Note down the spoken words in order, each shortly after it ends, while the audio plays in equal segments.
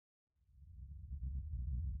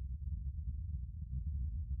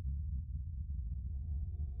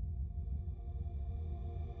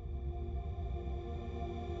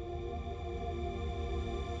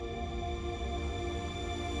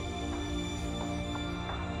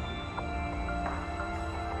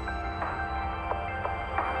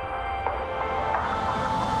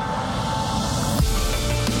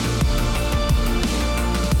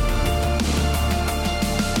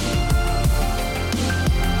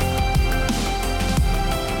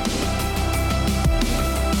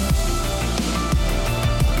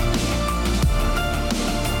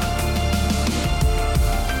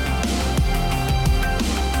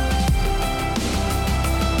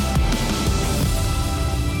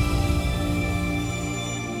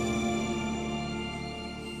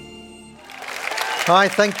Hi,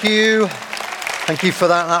 thank you. Thank you for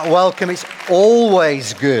that welcome. It's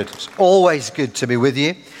always good. It's always good to be with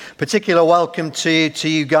you. Particular welcome to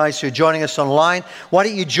you guys who are joining us online. Why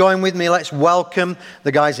don't you join with me? Let's welcome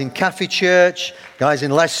the guys in Cafe Church, guys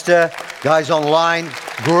in Leicester, guys online.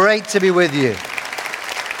 Great to be with you.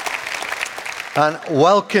 And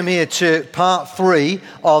welcome here to part 3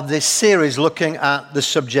 of this series looking at the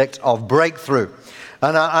subject of breakthrough.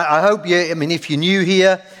 And I hope if you're new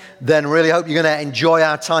here, then really hope you're going to enjoy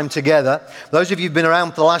our time together. Those of you who've been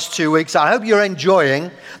around for the last 2 weeks, I hope you're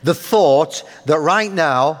enjoying the thought that right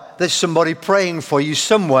now there's somebody praying for you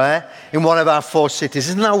somewhere in one of our 4 cities.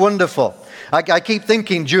 Isn't that wonderful? I keep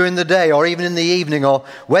thinking during the day or even in the evening or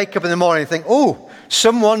wake up in the morning and think,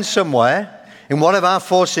 someone somewhere in one of our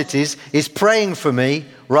 4 cities is praying for me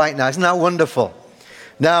right now. Isn't that wonderful?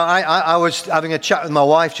 Now, I was having a chat with my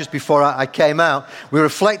wife just before I came out. We were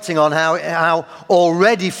reflecting on how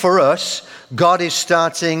already for us, God is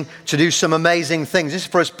starting to do some amazing things. This is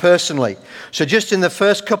for us personally. So just in the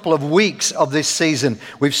first couple of weeks of this season,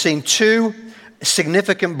 we've seen 2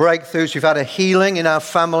 significant breakthroughs. We've had a healing in our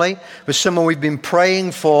family with someone we've been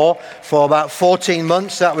praying for about 14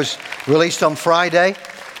 months. That was released on Friday.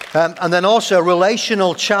 And then also a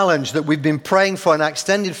relational challenge that we've been praying for in our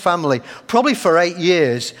extended family, probably for 8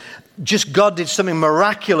 years. Just God did something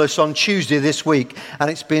miraculous on Tuesday this week, and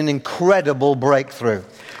it's been an incredible breakthrough.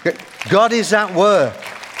 God is at work.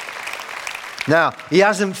 Now, He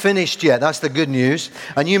hasn't finished yet. That's the good news.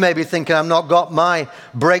 And you may be thinking, I've not got my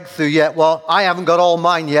breakthrough yet. Well, I haven't got all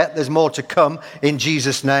mine yet. There's more to come in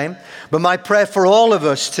Jesus' name. But my prayer for all of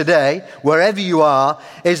us today, wherever you are,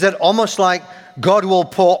 is that almost like God will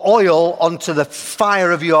pour oil onto the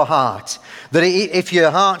fire of your heart. That if your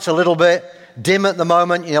heart's a little bit dim at the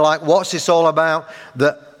moment, you're like, what's this all about?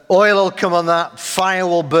 That oil will come on that, fire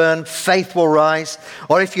will burn, faith will rise.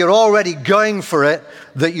 Or if you're already going for it,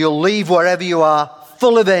 that you'll leave wherever you are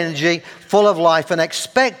full of energy, full of life, and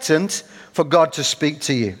expectant for God to speak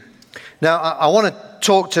to you. Now, I want to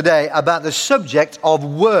talk today about the subject of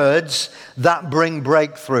words that bring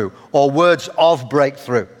breakthrough, or words of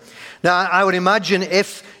breakthrough. Now, I would imagine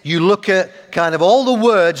if you look at kind of all the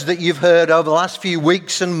words that you've heard over the last few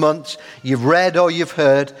weeks and months, you've read or you've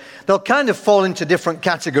heard, they'll kind of fall into different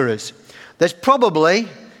categories. There's probably,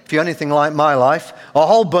 if you're anything like my life, a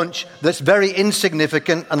whole bunch that's very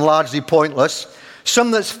insignificant and largely pointless, some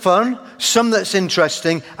that's fun, some that's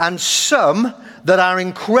interesting, and some that are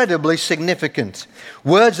incredibly significant.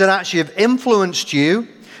 Words that actually have influenced you,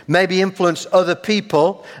 maybe influence other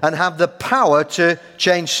people and have the power to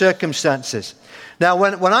change circumstances. Now,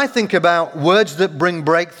 when I think about words that bring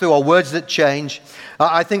breakthrough or words that change,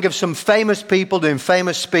 I think of some famous people doing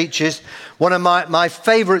famous speeches. One of my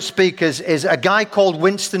favorite speakers is a guy called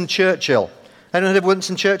Winston Churchill. Anyone heard of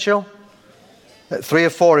Winston Churchill? 3 or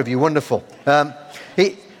 4 of you, wonderful.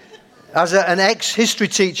 As an ex-history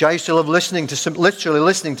teacher, I used to love literally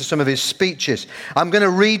listening to some of his speeches. I'm going to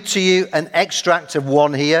read to you an extract of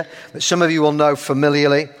one here that some of you will know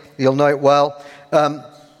familiarly. You'll know it well.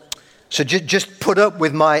 So just put up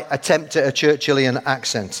with my attempt at a Churchillian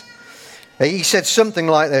accent. He said something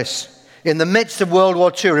like this. In the midst of World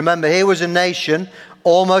War II, remember, here was a nation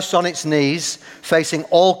almost on its knees, facing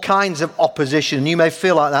all kinds of opposition. You may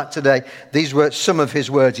feel like that today. These were some of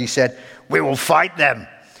his words. He said, "We will fight them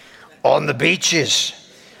on the beaches.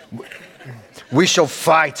 We shall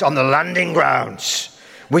fight on the landing grounds.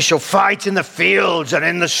 We shall fight in the fields and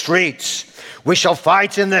in the streets. We shall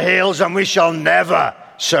fight in the hills and we shall never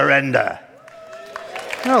surrender."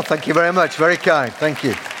 Oh, thank you very much. Very kind. Thank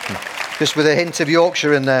you. Just with a hint of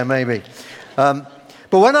Yorkshire in there, maybe.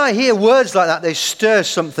 But when I hear words like that, they stir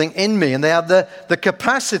something in me and they have the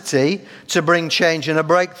capacity to bring change and a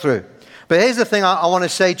breakthrough. But here's the thing I want to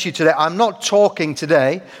say to you today. I'm not talking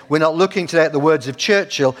today. We're not looking today at the words of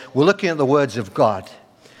Churchill. We're looking at the words of God.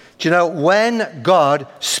 Do you know, when God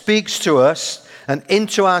speaks to us and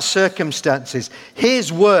into our circumstances, His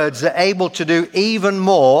words are able to do even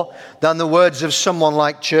more than the words of someone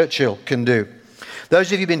like Churchill can do. Those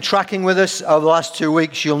of you who've been tracking with us over the last 2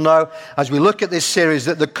 weeks, you'll know as we look at this series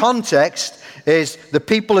that the context is the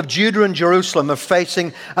people of Judah and Jerusalem are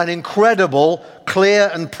facing an incredible, clear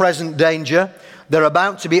and present danger. They're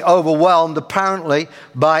about to be overwhelmed, apparently,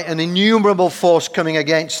 by an innumerable force coming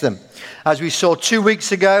against them. As we saw 2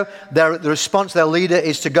 weeks ago, the response of their leader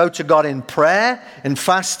is to go to God in prayer, in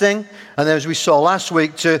fasting, and as we saw last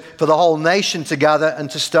week, for the whole nation to gather and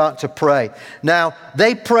to start to pray. Now,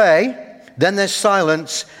 they pray. Then there's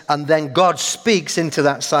silence, and then God speaks into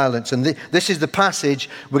that silence. And this is the passage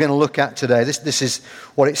we're going to look at today. This is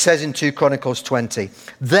what it says in 2 Chronicles 20.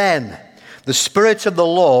 Then the Spirit of the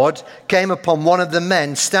Lord came upon one of the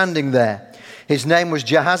men standing there. His name was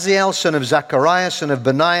Jahaziel, son of Zechariah, son of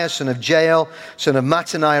Benaiah, son of Jael, son of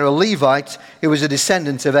Mattaniah, a Levite, who was a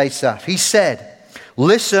descendant of Asaph. He said,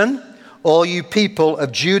 "Listen, all you people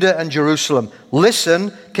of Judah and Jerusalem.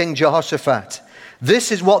 Listen, King Jehoshaphat.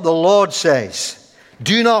 This is what the Lord says.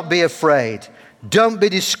 Do not be afraid. Don't be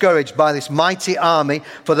discouraged by this mighty army,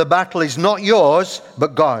 for the battle is not yours,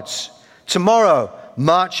 but God's. Tomorrow,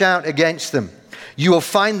 march out against them. You will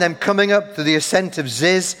find them coming up to the ascent of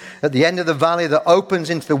Ziz at the end of the valley that opens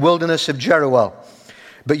into the wilderness of Jeruel.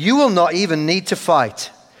 But you will not even need to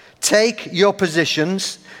fight. Take your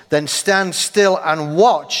positions, then stand still and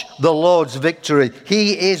watch the Lord's victory.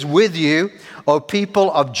 He is with you, O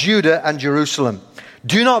people of Judah and Jerusalem.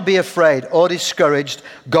 Do not be afraid or discouraged.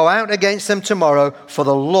 Go out against them tomorrow, for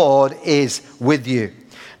the Lord is with you."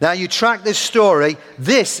 Now you track this story.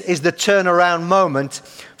 This is the turnaround moment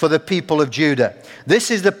for the people of Judah. This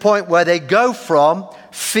is the point where they go from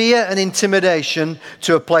fear and intimidation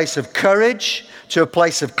to a place of courage, to a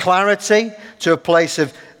place of clarity, to a place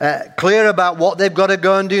of clear about what they've got to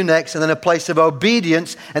go and do next, and then a place of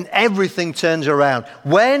obedience, and everything turns around.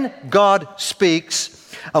 When God speaks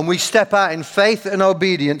and we step out in faith and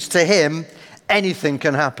obedience to Him, anything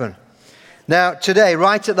can happen. Now, today,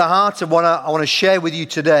 right at the heart of what I want to share with you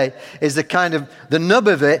today is the nub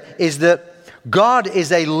of it is that God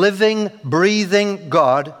is a living, breathing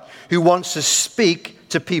God who wants to speak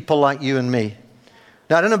to people like you and me.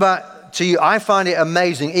 Now, I don't know about to you, I find it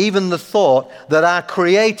amazing, even the thought that our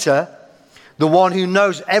Creator, the one who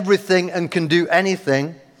knows everything and can do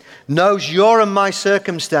anything, knows your and my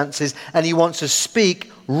circumstances, and He wants to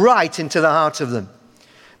speak right into the heart of them.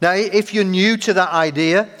 Now, if you're new to that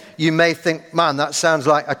idea, you may think, man, that sounds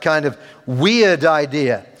like a kind of weird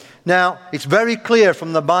idea. Now, it's very clear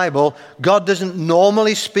from the Bible, God doesn't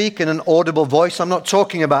normally speak in an audible voice. I'm not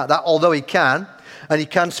talking about that, although He can, and He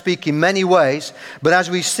can speak in many ways. But as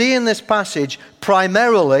we see in this passage,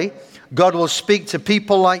 primarily, God will speak to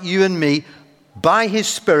people like you and me by His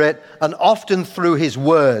Spirit and often through His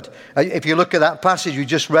Word. If you look at that passage we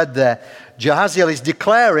just read there, Jahaziel is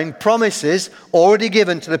declaring promises already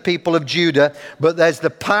given to the people of Judah, but there's the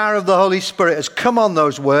power of the Holy Spirit has come on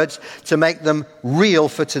those words to make them real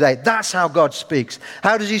for today. That's how God speaks.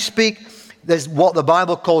 How does He speak? There's what the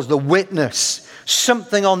Bible calls the witness.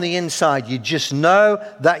 Something on the inside. You just know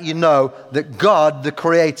that God, the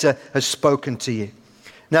Creator, has spoken to you.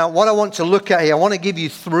 Now, what I want to look at here, I want to give you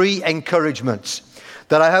 3 encouragements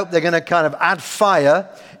that I hope they're going to kind of add fire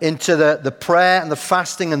into the prayer and the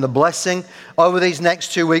fasting and the blessing over these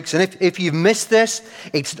next 2 weeks. And if you've missed this,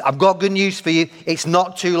 I've got good news for you. It's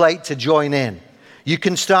not too late to join in. You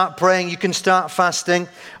can start praying, you can start fasting,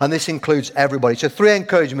 and this includes everybody. So 3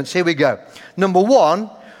 encouragements, here we go. Number 1,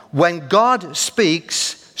 when God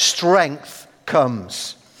speaks, strength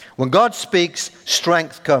comes. When God speaks,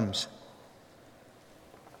 strength comes.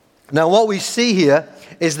 Now, what we see here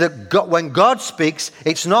is that when God speaks,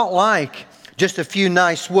 it's not like just a few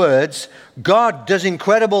nice words. God does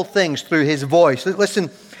incredible things through His voice. Listen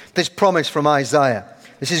to this promise from Isaiah.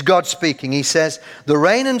 This is God speaking. He says, "The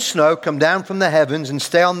rain and snow come down from the heavens and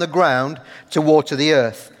stay on the ground to water the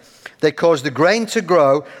earth. They cause the grain to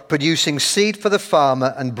grow, producing seed for the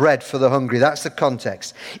farmer and bread for the hungry." That's the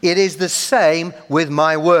context. It is the same with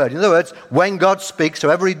my word. In other words, when God speaks,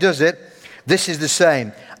 however He does it, this is the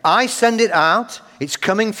same. I send it out, it's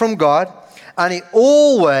coming from God, and it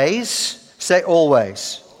always, say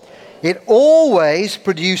always, it always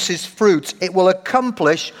produces fruit. It will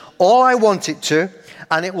accomplish all I want it to,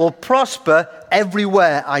 and it will prosper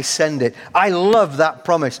everywhere I send it. I love that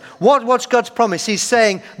promise. What's God's promise? He's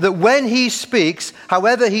saying that when He speaks,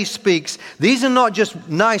 however He speaks, these are not just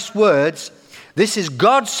nice words. This is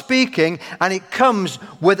God speaking, and it comes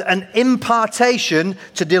with an impartation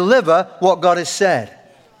to deliver what God has said.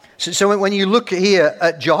 So when you look here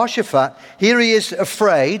at Jehoshaphat, here he is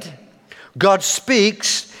afraid. God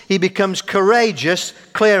speaks, he becomes courageous,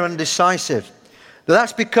 clear and decisive. Now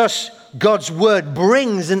that's because God's word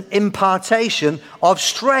brings an impartation of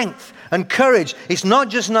strength and courage. It's not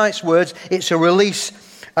just nice words, it's a release.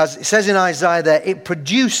 As it says in Isaiah there, it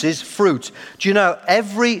produces fruit. Do you know,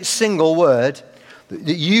 every single word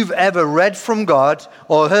that you've ever read from God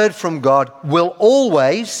or heard from God will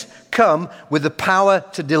always come with the power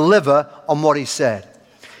to deliver on what He said.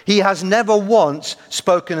 He has never once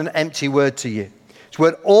spoken an empty word to you. His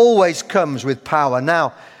word always comes with power.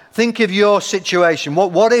 Now, think of your situation.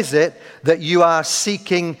 What is it that you are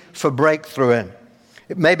seeking for breakthrough in?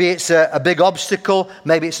 Maybe it's a big obstacle.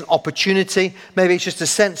 Maybe it's an opportunity. Maybe it's just a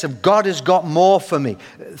sense of God has got more for me.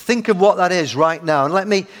 Think of what that is right now. And let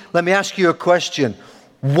me ask you a question.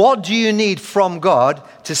 What do you need from God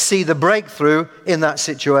to see the breakthrough in that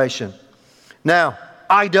situation? Now,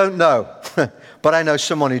 I don't know, but I know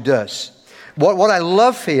someone who does. What I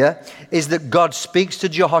love here is that God speaks to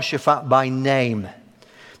Jehoshaphat by name.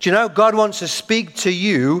 Do you know, God wants to speak to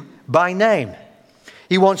you by name.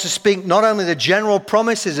 He wants to speak not only the general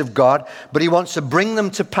promises of God, but he wants to bring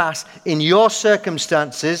them to pass in your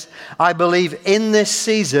circumstances. I believe in this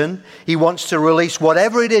season, he wants to release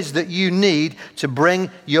whatever it is that you need to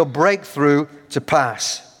bring your breakthrough to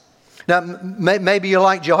pass. Now, maybe you're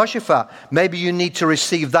like Jehoshaphat. Maybe you need to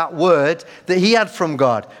receive that word that he had from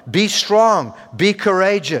God. Be strong. Be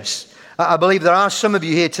courageous. I believe there are some of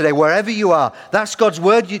you here today, wherever you are, that's God's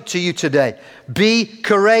word to you today. Be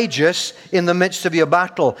courageous in the midst of your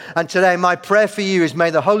battle. And today, my prayer for you is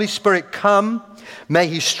may the Holy Spirit come, may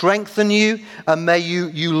he strengthen you, and may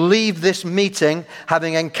you leave this meeting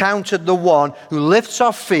having encountered the one who lifts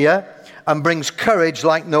off fear and brings courage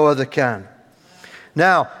like no other can.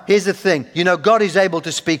 Now, here's the thing. You know, God is able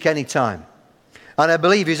to speak anytime. And I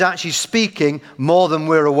believe he's actually speaking more than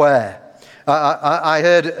we're aware. I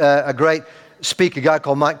heard a great speaker, guy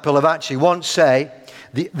called Mike Pilavachi, once say,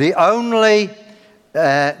 the only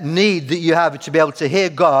need that you have to be able to hear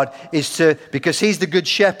God is because he's the good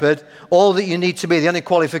shepherd, all that you need to be, the only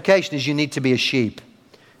qualification is you need to be a sheep.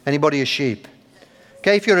 Anybody a sheep?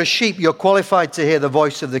 Okay, if you're a sheep, you're qualified to hear the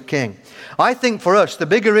voice of the king. I think for us, the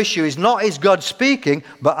bigger issue is not is God speaking,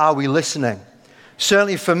 but are we listening?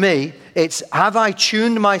 Certainly for me, it's have I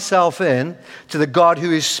tuned myself in to the God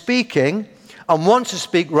who is speaking and wants to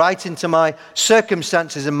speak right into my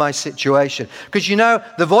circumstances and my situation. Because you know,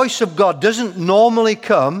 the voice of God doesn't normally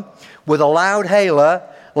come with a loud hailer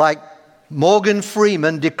like Morgan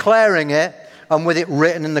Freeman declaring it and with it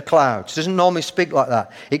written in the clouds. It doesn't normally speak like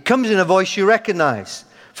that. It comes in a voice you recognize.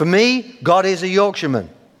 For me, God is a Yorkshireman.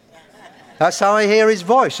 That's how I hear his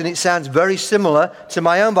voice, and it sounds very similar to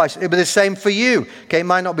my own voice. It'll be the same for you. Okay, it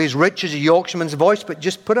might not be as rich as a Yorkshireman's voice, but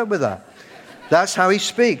just put up with that. That's how he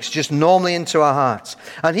speaks, just normally into our hearts.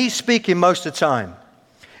 And he's speaking most of the time.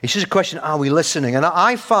 It's just a question, are we listening? And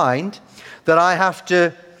I find that I have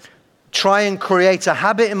to try and create a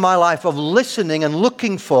habit in my life of listening and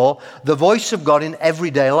looking for the voice of God in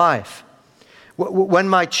everyday life. When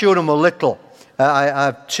my children were little, I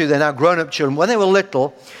have two, they're now grown-up children. When they were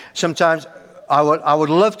little, sometimes I would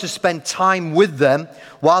love to spend time with them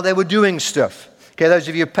while they were doing stuff. Okay, those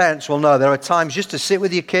of you parents will know there are times just to sit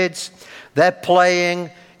with your kids. They're playing.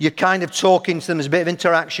 You're kind of talking to them. There's a bit of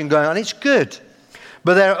interaction going on. It's good.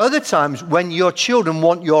 But there are other times when your children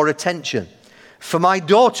want your attention. For my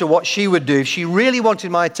daughter, what she would do, if she really wanted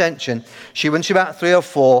my attention, when she was about 3 or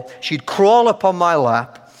 4, she'd crawl up on my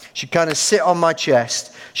lap. She'd kind of sit on my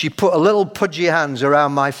chest. She'd put a little pudgy hands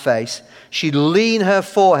around my face. She'd lean her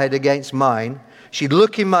forehead against mine. She'd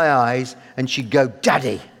look in my eyes and she'd go,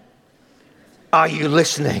 "Daddy, are you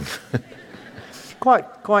listening?"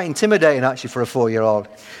 Quite intimidating actually for a 4-year-old.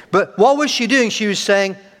 But what was she doing? She was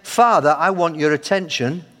saying, "Father, I want your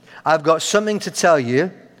attention. I've got something to tell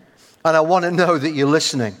you and I want to know that you're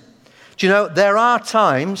listening." Do you know, there are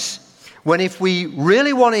times when if we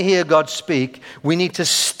really want to hear God speak, we need to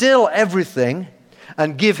still everything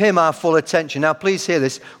and give him our full attention. Now, please hear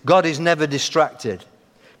this. God is never distracted.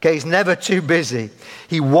 Okay, he's never too busy.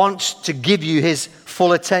 He wants to give you his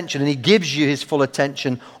full attention, and he gives you his full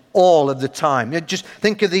attention all of the time. Just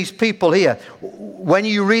think of these people here. When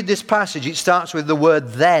you read this passage, it starts with the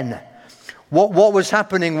word then. What was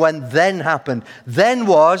happening when then happened? Then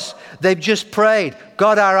was, they've just prayed.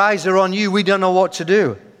 God, our eyes are on you. We don't know what to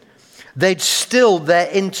do. They'd stilled their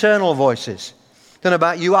internal voices. I don't know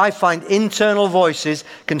about you, I find internal voices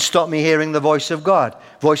can stop me hearing the voice of God.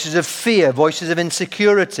 Voices of fear, voices of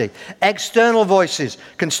insecurity. External voices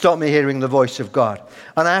can stop me hearing the voice of God.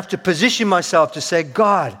 And I have to position myself to say,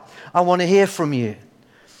 God, I want to hear from you.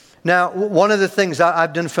 Now, one of the things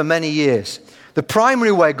I've done for many years, the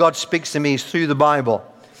primary way God speaks to me is through the Bible.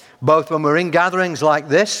 Both when we're in gatherings like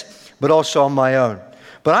this, but also on my own.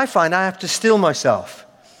 But I find I have to still myself.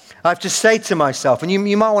 I have to say to myself, and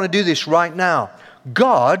you might want to do this right now,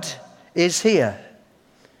 God is here.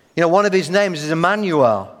 You know, one of his names is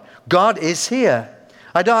Emmanuel. God is here.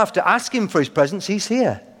 I don't have to ask him for his presence. He's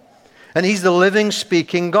here. And he's the living,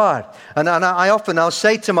 speaking God. And I'll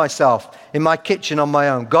say to myself in my kitchen on my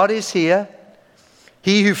own, God is here.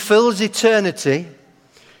 He who fills eternity,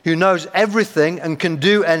 who knows everything and can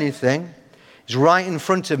do anything, is right in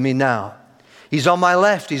front of me now. He's on my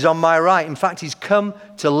left. He's on my right. In fact, he's come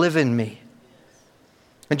to live in me.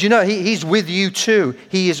 And you know, he's with you too.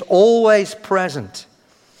 He is always present.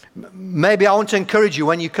 Maybe I want to encourage you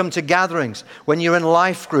when you come to gatherings, when you're in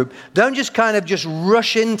life group, don't just kind of just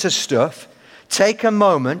rush into stuff. Take a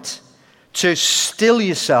moment to still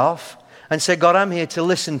yourself and say, God, I'm here to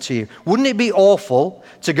listen to you. Wouldn't it be awful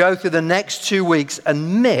to go through the next 2 weeks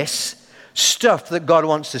and miss stuff that God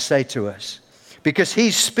wants to say to us? Because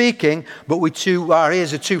he's speaking, but our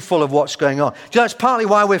ears are too full of what's going on. You know, that's partly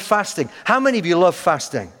why we're fasting. How many of you love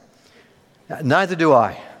fasting? Neither do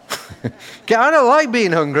I. I don't like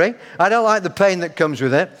being hungry. I don't like the pain that comes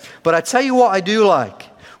with it. But I tell you what I do like.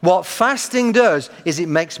 What fasting does is it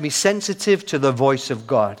makes me sensitive to the voice of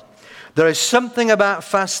God. There is something about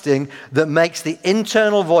fasting that makes the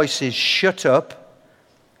internal voices shut up,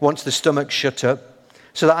 once the stomach shut up,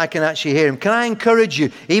 so that I can actually hear him. Can I encourage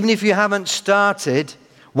you, even if you haven't started,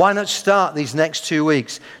 why not start these next 2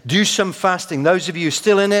 weeks? Do some fasting. Those of you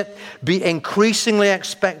still in it, be increasingly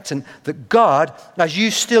expectant that God, as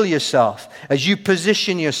you still yourself, as you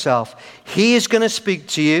position yourself, he is going to speak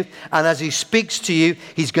to you. And as he speaks to you,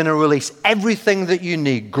 he's going to release everything that you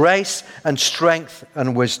need, grace and strength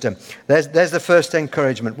and wisdom. There's the first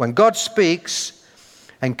encouragement. When God speaks,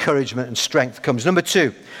 encouragement and strength comes. Number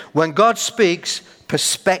 2, when God speaks,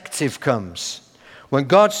 perspective comes. When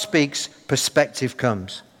God speaks, perspective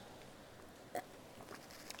comes.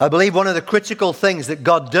 I believe one of the critical things that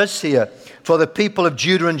God does here for the people of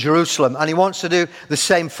Judah and Jerusalem, and he wants to do the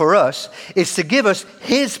same for us, is to give us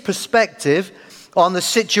his perspective on the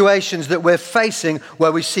situations that we're facing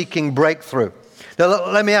where we're seeking breakthrough.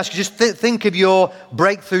 Now, let me ask you, just think of your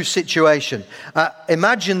breakthrough situation.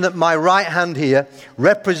 Imagine that my right hand here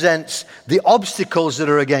represents the obstacles that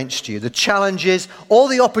are against you, the challenges, or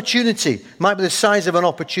the opportunity. Might be the size of an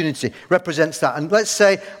opportunity, represents that. And let's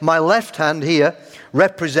say my left hand here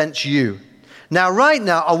represents you. Now, right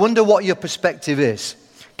now, I wonder what your perspective is.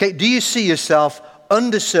 Okay, do you see yourself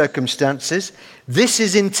under circumstances? This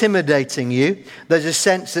is intimidating you. There's a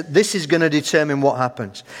sense that this is going to determine what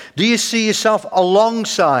happens. Do you see yourself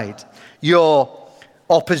alongside your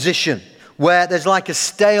opposition, where there's like a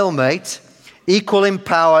stalemate, equal in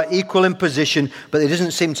power, equal in position, but there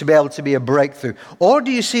doesn't seem to be able to be a breakthrough? Or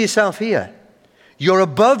do you see yourself here? You're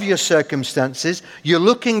above your circumstances, you're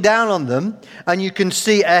looking down on them, and you can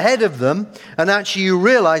see ahead of them, and actually you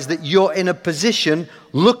realize that you're in a position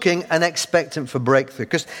looking and expectant for breakthrough.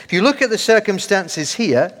 Because if you look at the circumstances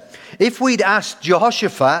here, if we'd asked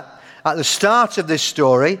Jehoshaphat at the start of this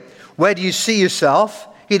story, where do you see yourself?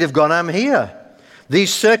 He'd have gone, I'm here.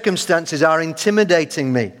 These circumstances are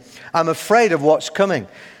intimidating me. I'm afraid of what's coming.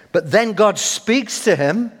 But then God speaks to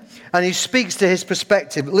him, and he speaks to his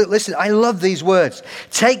perspective. Listen, I love these words.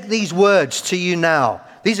 Take these words to you now.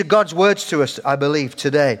 These are God's words to us, I believe,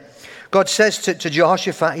 today. God says to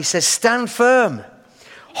Jehoshaphat, he says, stand firm,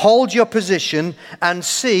 hold your position, and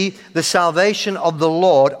see the salvation of the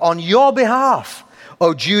Lord on your behalf,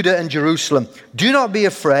 O Judah and Jerusalem. Do not be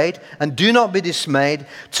afraid and do not be dismayed.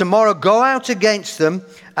 Tomorrow go out against them,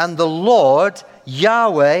 and the Lord,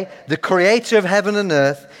 Yahweh, the creator of heaven and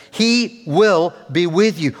earth, he will be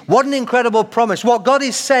with you. What an incredible promise. What God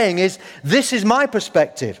is saying is, this is my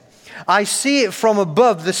perspective. I see it from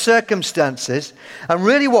above the circumstances. And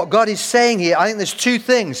really what God is saying here, I think there's 2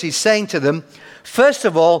 things he's saying to them. First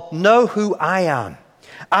of all, know who I am.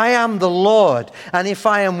 I am the Lord. And if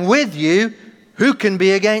I am with you, who can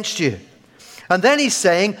be against you? And then he's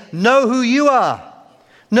saying, know who you are.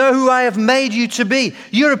 Know who I have made you to be.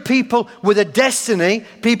 You're a people with a destiny,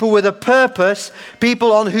 people with a purpose,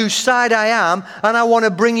 people on whose side I am, and I want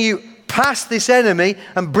to bring you past this enemy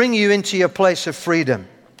and bring you into your place of freedom.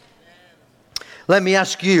 Let me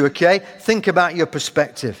ask you, okay? Think about your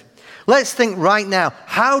perspective. Let's think right now,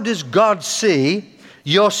 how does God see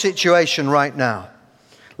your situation right now?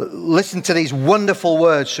 Listen to these wonderful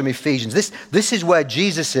words from Ephesians. This is where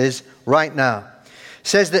Jesus is right now. It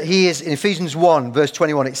says that he is, in Ephesians 1, verse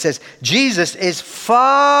 21, it says, Jesus is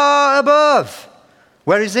far above.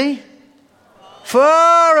 Where is he?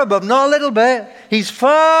 Far above, not a little bit. He's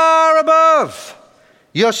far above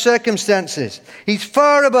your circumstances. He's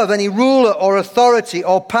far above any ruler or authority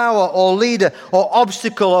or power or leader or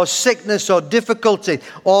obstacle or sickness or difficulty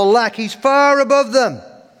or lack. He's far above them.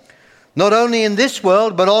 Not only in this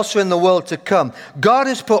world, but also in the world to come. God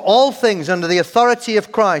has put all things under the authority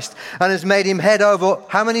of Christ and has made him head over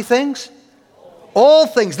how many things? All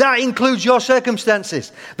things. That includes your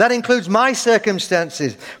circumstances. That includes my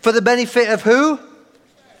circumstances. For the benefit of who?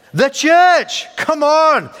 The church. Come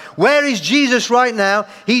on. Where is Jesus right now?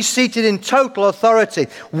 He's seated in total authority.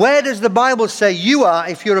 Where does the Bible say you are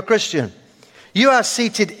if you're a Christian? You are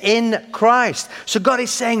seated in Christ. So God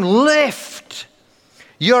is saying, lift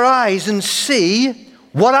your eyes and see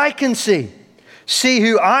what I can see. See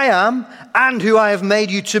who I am and who I have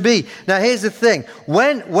made you to be. Now here's the thing.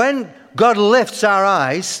 When God lifts our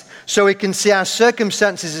eyes so we can see our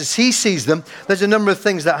circumstances as he sees them, there's a number of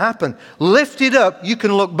things that happen. Lifted up, you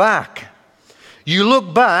can look back. You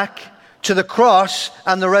look back to the cross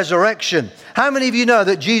and the resurrection. How many of you know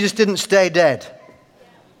that Jesus didn't stay dead?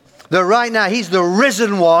 That right now he's the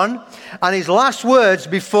risen one, and his last words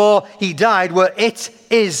before he died were, "It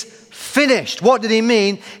is finished." What did he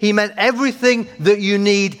mean? He meant everything that you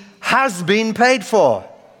need has been paid for.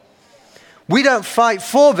 We don't fight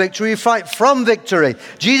for victory, we fight from victory.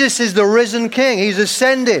 Jesus is the risen King. He's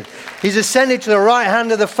ascended. He's ascended to the right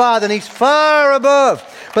hand of the Father, and he's far above.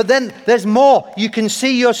 But then there's more. You can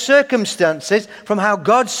see your circumstances from how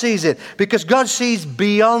God sees it, because God sees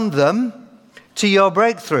beyond them to your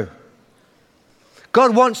breakthrough.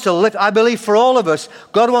 God wants to lift, I believe for all of us,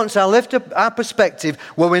 God wants to lift up our perspective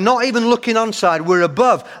where we're not even looking on side, we're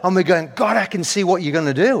above, and we're going, God, I can see what you're going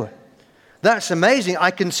to do. That's amazing.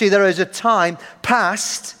 I can see there is a time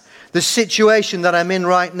past the situation that I'm in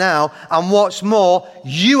right now, and what's more,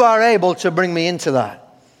 you are able to bring me into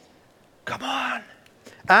that. Come on.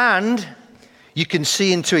 And you can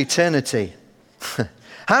see into eternity.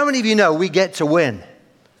 How many of you know we get to win?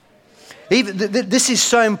 This is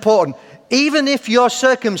so important. Even if your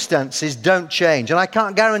circumstances don't change, and I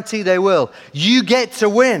can't guarantee they will, you get to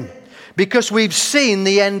win because we've seen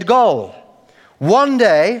the end goal. One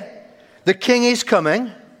day, the King is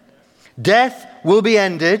coming. Death will be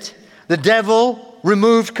ended. The devil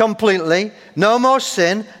removed completely. No more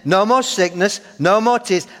sin, no more sickness, no more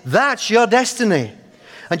tears. That's your destiny.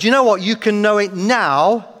 And do you know what? You can know it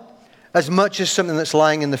now as much as something that's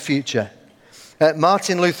lying in the future.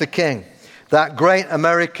 Martin Luther King, that great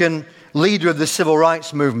American leader of the civil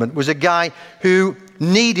rights movement, was a guy who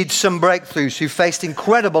needed some breakthroughs, who faced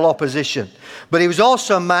incredible opposition. But he was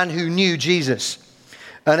also a man who knew Jesus.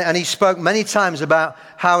 And he spoke many times about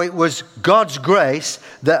how it was God's grace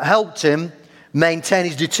that helped him maintain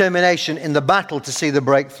his determination in the battle to see the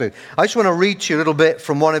breakthrough. I just want to read to you a little bit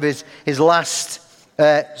from one of his last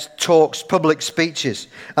talks, public speeches.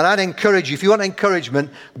 And I'd encourage you, if you want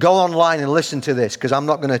encouragement, go online and listen to this, because I'm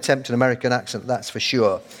not going to attempt an American accent, that's for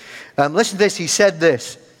sure. Listen to this. He said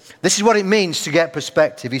this. This is what it means to get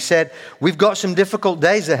perspective. He said, we've got some difficult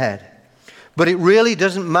days ahead, but it really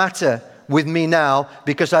doesn't matter with me now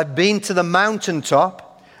because I've been to the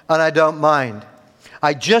mountaintop and I don't mind.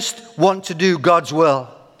 I just want to do God's will.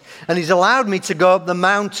 And he's allowed me to go up the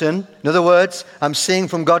mountain. In other words, I'm seeing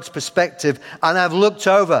from God's perspective, and I've looked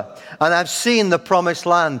over and I've seen the promised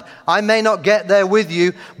land. I may not get there with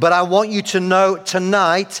you, but I want you to know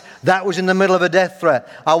tonight that was in the middle of a death threat.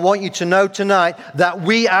 I want you to know tonight that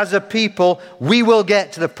we as a people, we will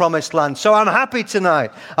get to the promised land. So I'm happy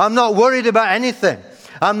tonight. I'm not worried about anything.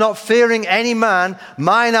 I'm not fearing any man.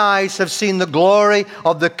 Mine eyes have seen the glory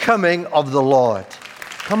of the coming of the Lord.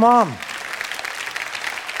 Come on.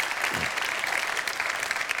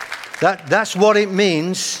 That's what it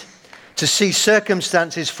means to see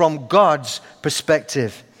circumstances from God's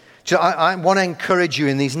perspective. So I want to encourage you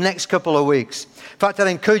in these next couple of weeks. In fact, I'd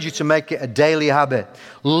encourage you to make it a daily habit.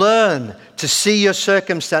 Learn to see your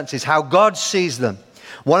circumstances, how God sees them.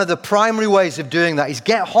 One of the primary ways of doing that is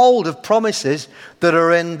get hold of promises that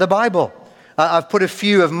are in the Bible. I've put a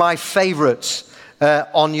few of my favorites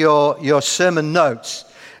on your sermon notes.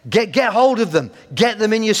 Get hold of them. Get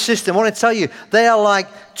them in your system. I want to tell you, they are like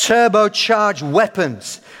turbocharged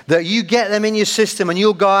weapons that you get them in your system and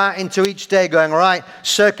you'll go out into each day going, all right,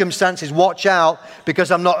 circumstances, watch out because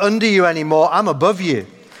I'm not under you anymore. I'm above you.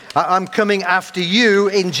 I'm coming after you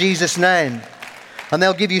in Jesus' name. And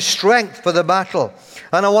they'll give you strength for the battle.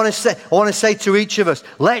 And I want to say to each of us,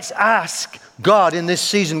 let's ask God in this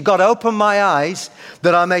season, God, open my eyes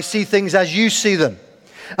that I may see things as you see them.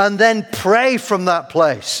 And then pray from that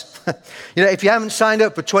place. You know, if you haven't signed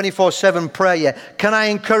up for 24/7 prayer yet, can I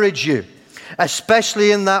encourage you,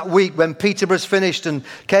 especially in that week when Peterborough's finished and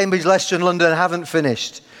Cambridge, Leicester and London haven't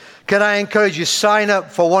finished, can I encourage you, sign up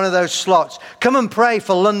for one of those slots. Come and pray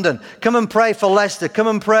for London. Come and pray for Leicester. Come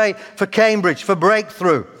and pray for Cambridge, for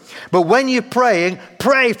breakthrough. But when you're praying,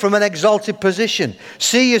 pray from an exalted position.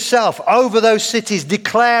 See yourself over those cities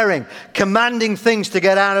declaring, commanding things to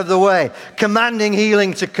get out of the way, commanding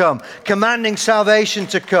healing to come, commanding salvation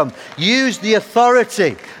to come. Use the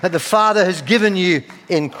authority that the Father has given you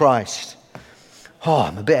in Christ. Oh,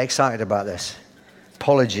 I'm a bit excited about this.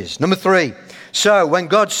 Apologies. Number 3. So when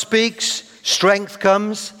God speaks, strength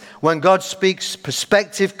comes. When God speaks,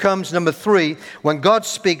 perspective comes. Number 3, when God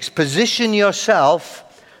speaks, position yourself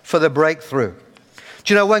for the breakthrough.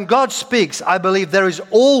 Do you know, when God speaks, I believe there is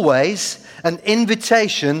always an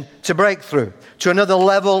invitation to breakthrough, to another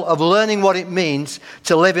level of learning what it means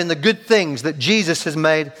to live in the good things that Jesus has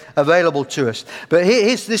made available to us. But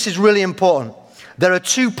this is really important. There are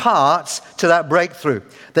two parts to that breakthrough.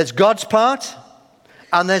 There's God's part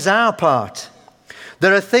and there's our part.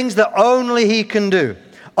 There are things that only He can do.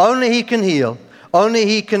 Only He can heal. Only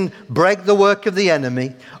He can break the work of the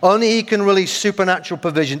enemy. Only He can release supernatural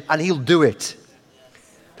provision, and He'll do it.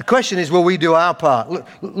 The question is, will we do our part?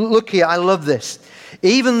 Look here, I love this.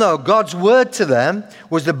 Even though God's word to them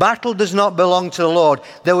was the battle does not belong to the Lord,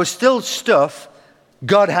 there was still stuff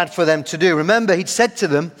God had for them to do. Remember, He'd said to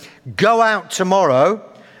them, go out tomorrow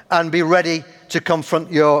and be ready to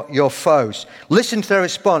confront your foes. Listen to their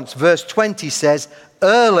response. Verse 20 says,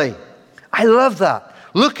 early. I love that.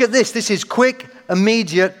 Look at this. This is quick,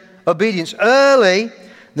 immediate obedience. Early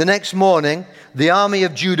the next morning, the army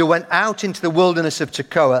of Judah went out into the wilderness of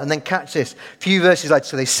Tekoa. And then catch this, a few verses later.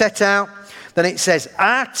 So they set out. Then it says,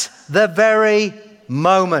 at the very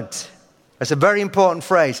moment. That's a very important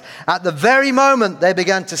phrase. At the very moment they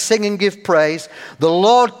began to sing and give praise, the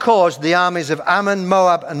Lord caused the armies of Ammon,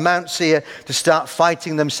 Moab, and Mount Seir to start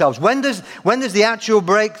fighting themselves. When does the actual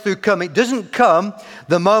breakthrough come? It doesn't come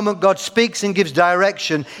the moment God speaks and gives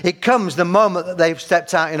direction. It comes the moment that they've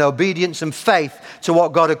stepped out in obedience and faith to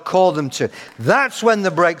what God had called them to. That's when the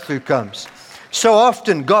breakthrough comes. So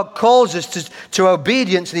often God calls us to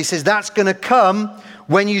obedience, and He says that's going to come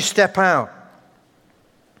when you step out.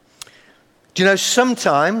 Do you know,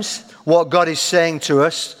 sometimes what God is saying to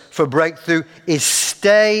us for breakthrough is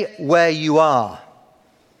stay where you are.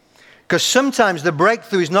 Because sometimes the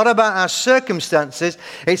breakthrough is not about our circumstances,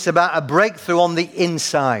 it's about a breakthrough on the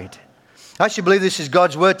inside. I actually believe this is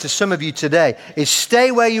God's word to some of you today, is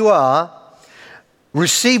stay where you are,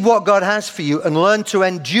 receive what God has for you, and learn to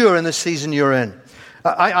endure in the season you're in.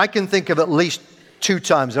 I can think of at least 2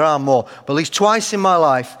 times, there are more, but at least twice in my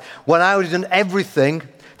life when I would have done everything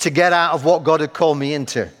to get out of what God had called me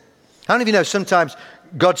into. How many of you know sometimes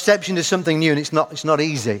God steps you into something new and it's not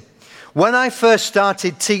easy? When I first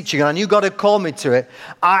started teaching and I knew God had called me to it,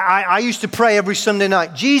 I used to pray every Sunday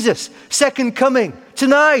night, Jesus, second coming,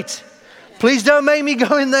 tonight. Please don't make me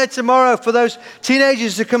go in there tomorrow for those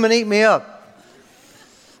teenagers to come and eat me up.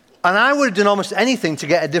 And I would have done almost anything to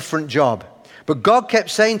get a different job. But God kept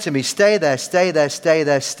saying to me, stay there, stay there, stay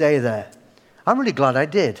there, stay there. I'm really glad I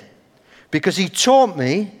did. Because He taught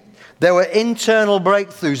me there were internal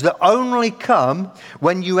breakthroughs that only come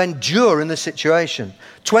when you endure in the situation.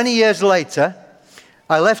 20 years later,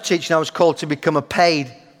 I left teaching. I was called to become a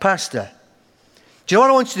paid pastor. Do you know what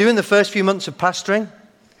I wanted to do in the first few months of pastoring?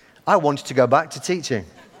 I wanted to go back to teaching.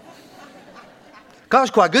 I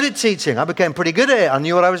was quite good at teaching. I became pretty good at it. I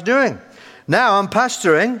knew what I was doing. Now I'm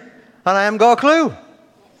pastoring and I haven't got a clue.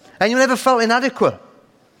 Anyone ever felt inadequate?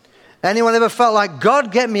 Anyone ever felt like,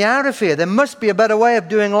 God, get me out of here? There must be a better way of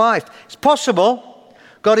doing life. It's possible.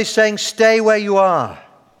 God is saying, stay where you are.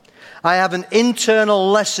 I have an internal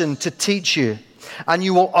lesson to teach you. And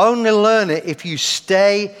you will only learn it if you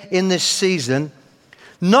stay in this season.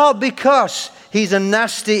 Not because He's a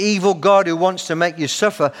nasty, evil God who wants to make you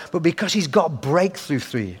suffer, but because He's got breakthrough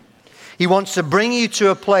through you. He wants to bring you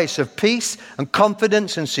to a place of peace and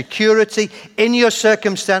confidence and security in your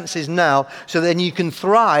circumstances now, so then you can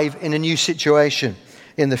thrive in a new situation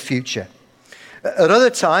in the future. At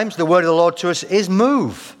other times, the word of the Lord to us is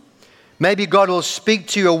move. Maybe God will speak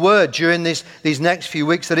to you a word during these next few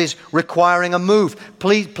weeks that is requiring a move.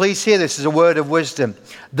 Please hear this as a word of wisdom.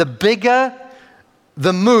 The bigger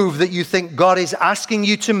the move that you think God is asking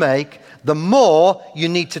you to make, the more you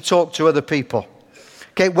need to talk to other people.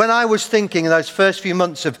 Okay, when I was thinking in those first few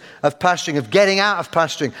months of pastoring, of getting out of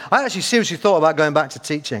pastoring, I actually seriously thought about going back to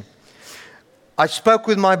teaching. I spoke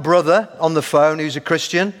with my brother on the phone, who's a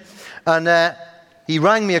Christian, and he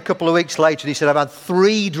rang me a couple of weeks later. He said, I've had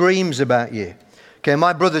 3 dreams about you. Okay,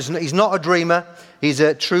 my he's not a dreamer. He's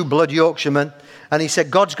a true blood Yorkshireman. And he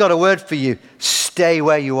said, God's got a word for you. Stay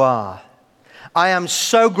where you are. I am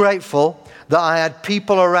so grateful that I had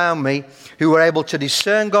people around me who were able to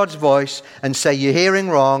discern God's voice and say, you're hearing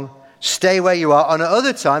wrong, stay where you are. And at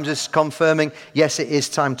other times, it's confirming, yes, it is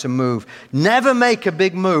time to move. Never make a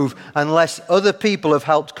big move unless other people have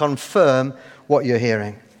helped confirm what you're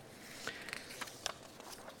hearing.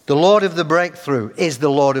 The Lord of the breakthrough is the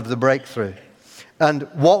Lord of the breakthrough. And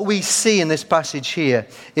what we see in this passage here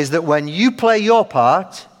is that when you play your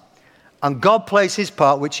part, and God plays His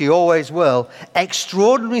part, which He always will,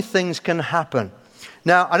 extraordinary things can happen.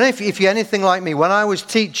 Now, I don't know if you're anything like me. When I was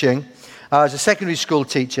teaching, I was a secondary school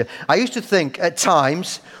teacher, I used to think at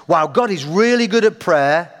times, wow, God is really good at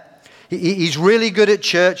prayer. He's really good at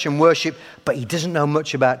church and worship, but he doesn't know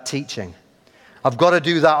much about teaching. I've got to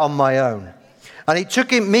do that on my own. And it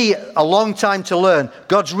took me a long time to learn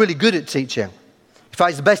God's really good at teaching. In fact,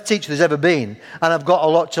 he's the best teacher there's ever been, and I've got a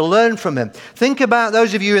lot to learn from him. Think about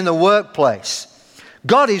those of you in the workplace.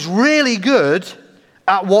 God is really good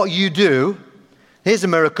at what you do. Here's a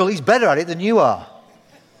miracle, he's better at it than you are.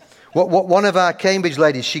 One of our Cambridge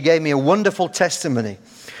ladies, she gave me a wonderful testimony.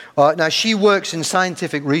 Now, she works in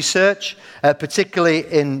scientific research, particularly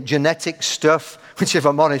in genetic stuff, which, if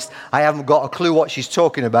I'm honest, I haven't got a clue what she's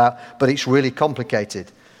talking about, but it's really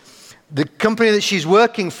complicated. The company that she's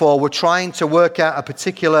working for were trying to work out a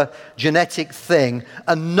particular genetic thing,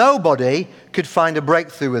 and nobody could find a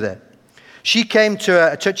breakthrough with it. She came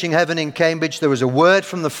to a Touching Heaven in Cambridge. There was a word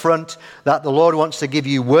from the front that the Lord wants to give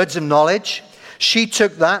you words of knowledge. She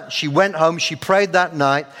took that, she went home, she prayed that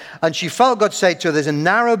night, and she felt God say to her, there's a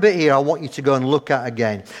narrow bit here I want you to go and look at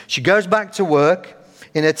again. She goes back to work.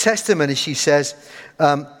 In her testimony, she says,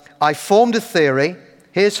 I formed a theory.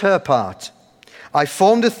 Here's her part. I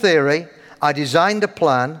formed a theory. I designed a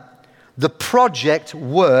plan. The project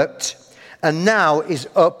worked, and now is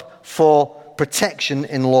up for protection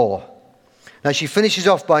in law. Now, she finishes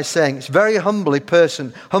off by saying, it's very humbling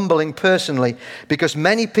personally, because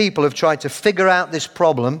many people have tried to figure out this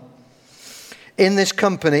problem in this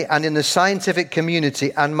company and in the scientific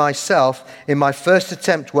community and myself in my first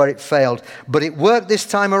attempt where it failed. But it worked this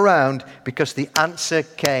time around because the answer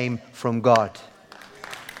came from God.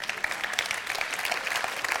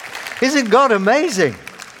 Isn't God amazing?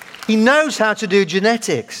 He knows how to do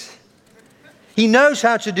genetics. He knows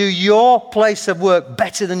how to do your place of work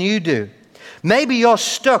better than you do. Maybe you're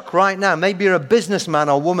stuck right now. Maybe you're a businessman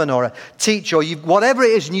or woman or a teacher or whatever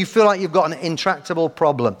it is, and you feel like you've got an intractable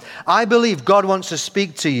problem. I believe God wants to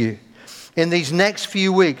speak to you in these next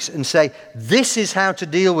few weeks and say, this is how to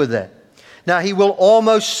deal with it. Now, he will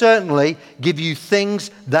almost certainly give you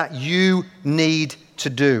things that you need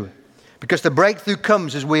to do. Because the breakthrough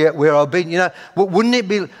comes as we're obedient. You know, wouldn't it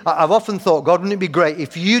be, I've often thought, God, wouldn't it be great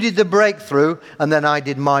if you did the breakthrough and then I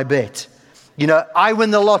did my bit? You know, I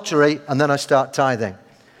win the lottery and then I start tithing.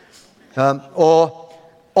 Or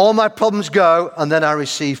all my problems go and then I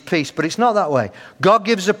receive peace. But it's not that way. God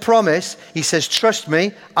gives a promise. He says, trust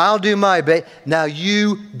me, I'll do my bit. Now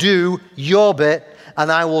you do your bit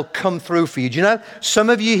and I will come through for you. Do you know,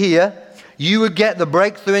 some of you here, you would get the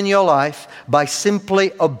breakthrough in your life by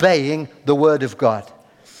simply obeying the word of God.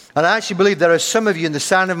 And I actually believe there are some of you in the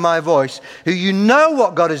sound of my voice who you know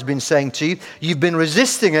what God has been saying to you. You've been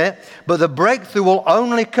resisting it, but the breakthrough will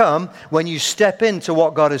only come when you step into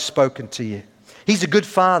what God has spoken to you. He's a good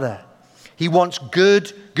father. He wants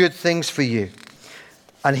good things for you.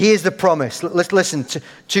 And here's the promise. Let's listen to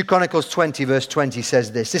 2 Chronicles 20, verse 20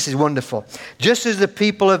 says this. This is wonderful. Just as the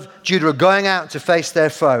people of Judah are going out to face their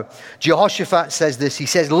foe, Jehoshaphat says this. He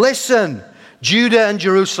says, listen, Judah and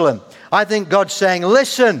Jerusalem. I think God's saying,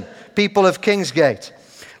 listen, people of Kingsgate.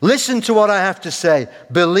 Listen to what I have to say.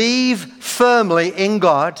 Believe firmly in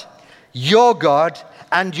God,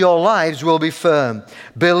 and your lives will be firm.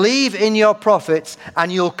 Believe in your prophets,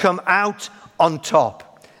 and you'll come out on top.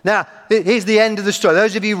 Now, here's the end of the story.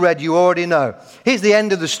 Those of you who read, you already know. Here's the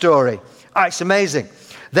end of the story. It's amazing.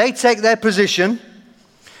 They take their position.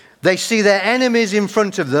 They see their enemies in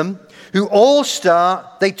front of them, who all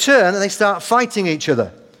they turn and they start fighting each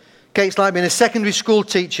other. Okay, it's like being a secondary school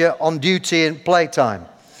teacher on duty in playtime.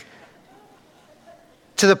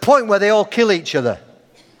 To the point where they all kill each other.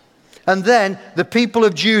 And then the people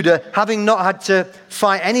of Judah, having not had to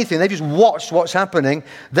fight anything, they just watched what's happening.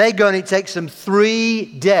 They go and it takes them 3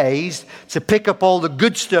 days to pick up all the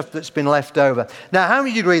good stuff that's been left over. Now, how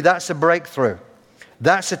many of you agree that's a breakthrough?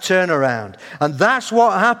 That's a turnaround. And that's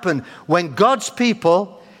what happened when God's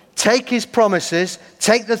people take his promises,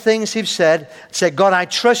 take the things he's said, say, God, I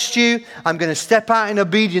trust you. I'm going to step out in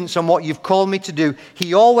obedience on what you've called me to do.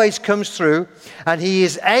 He always comes through, and he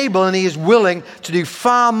is able and he is willing to do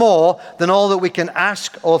far more than all that we can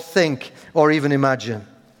ask or think or even imagine.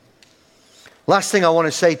 Last thing I want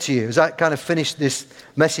to say to you as I kind of finish this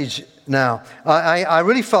message now, I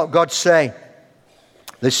really felt God say,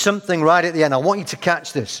 there's something right at the end. I want you to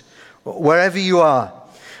catch this, wherever you are,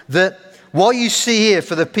 that what you see here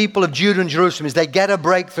for the people of Judah and Jerusalem is they get a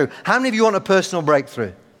breakthrough. How many of you want a personal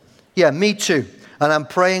breakthrough? Yeah, me too. And I'm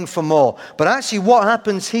praying for more. But actually what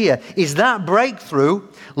happens here is that breakthrough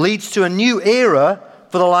leads to a new era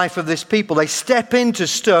for the life of this people. They step into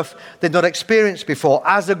stuff they've not experienced before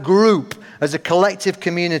as a group, as a collective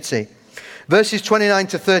community. Verses 29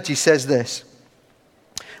 to 30 says this.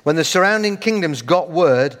 when the surrounding kingdoms got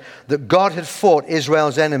word that God had fought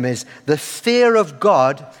Israel's enemies, the fear of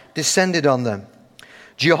God descended on them.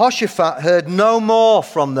 Jehoshaphat heard no more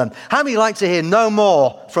from them. How many like to hear no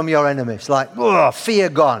more from your enemies? Like, fear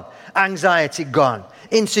gone, anxiety gone,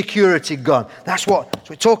 insecurity gone. That's what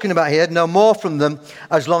we're talking about here. No more from them.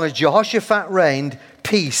 As long as Jehoshaphat reigned,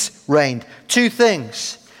 peace reigned. Two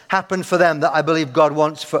things happened for them that I believe God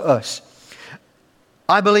wants for us.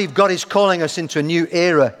 I believe God is calling us into a new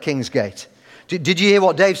era, Kingsgate. Did you hear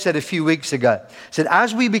what Dave said a few weeks ago? He said,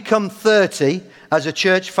 as we become 30 as a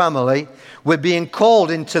church family, we're being called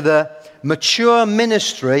into the mature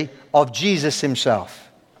ministry of Jesus himself.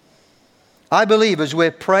 I believe as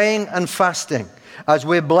we're praying and fasting, as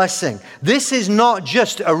we're blessing, this is not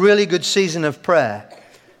just a really good season of prayer.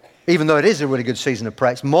 Even though it is a really good season of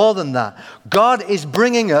prayer, it's more than that. God is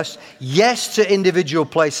bringing us, yes, to individual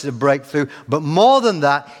places of breakthrough, but more than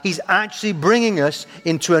that, he's actually bringing us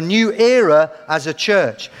into a new era as a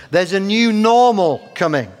church. There's a new normal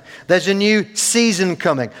coming. There's a new season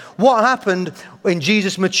coming. What happened in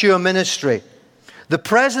Jesus' mature ministry? The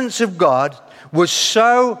presence of God was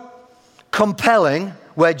so compelling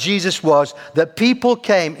where Jesus was, that people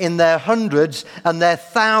came in their hundreds and their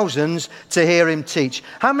thousands to hear him teach.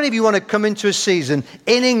 How many of you want to come into a season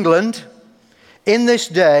in England, in this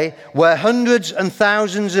day, where hundreds and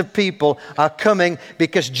thousands of people are coming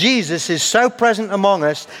because Jesus is so present among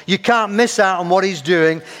us, you can't miss out on what he's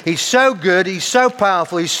doing. He's so good, he's so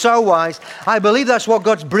powerful, he's so wise. I believe that's what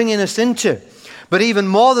God's bringing us into. But even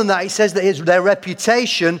more than that, he says that their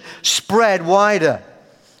reputation spread wider.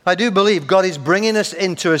 I do believe God is bringing us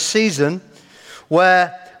into a season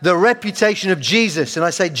where the reputation of Jesus, and I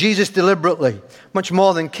say Jesus deliberately, much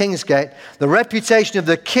more than Kingsgate, the reputation of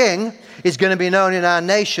the King is going to be known in our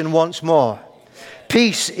nation once more.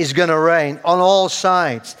 Peace is going to reign on all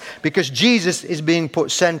sides because Jesus is being put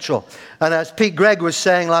central. And as Pete Gregg was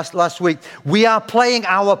saying last week, we are playing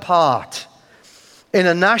our part in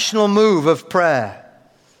a national move of prayer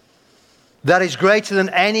that is greater than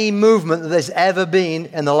any movement that there's ever been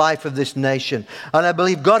in the life of this nation. And I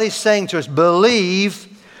believe God is saying to us, believe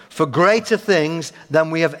for greater things than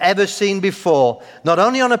we have ever seen before, not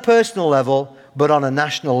only on a personal level, but on a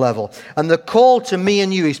national level. And the call to me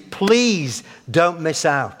and you is, please don't miss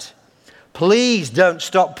out. Please don't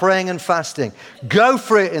stop praying and fasting. Go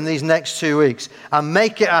for it in these next 2 weeks and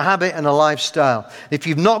make it a habit and a lifestyle. If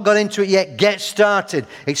you've not got into it yet, get started.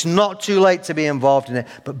 It's not too late to be involved in it.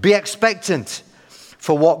 But be expectant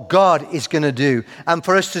for what God is going to do and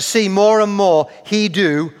for us to see more and more he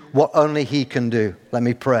do what only he can do. Let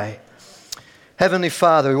me pray. Heavenly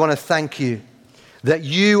Father, we want to thank you that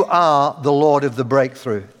you are the Lord of the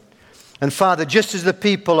breakthrough. And Father, just as the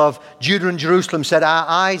people of Judah and Jerusalem said, our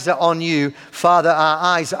eyes are on you, Father, our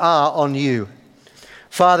eyes are on you.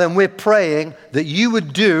 Father, and we're praying that you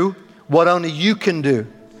would do what only you can do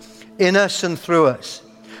in us and through us.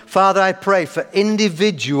 Father, I pray for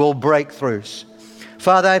individual breakthroughs.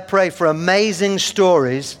 Father, I pray for amazing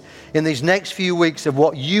stories in these next few weeks of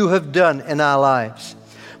what you have done in our lives.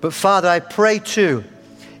 But Father, I pray too,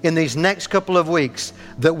 in these next couple of weeks,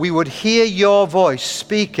 that we would hear your voice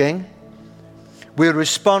speaking. We would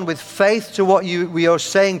respond with faith to what we are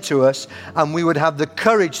saying to us, and we would have the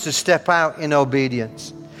courage to step out in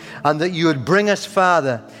obedience. And that you would bring us,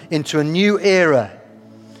 Father, into a new era,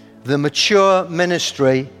 the mature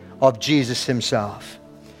ministry of Jesus himself.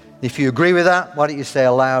 If you agree with that, why don't you say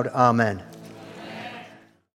aloud, Amen.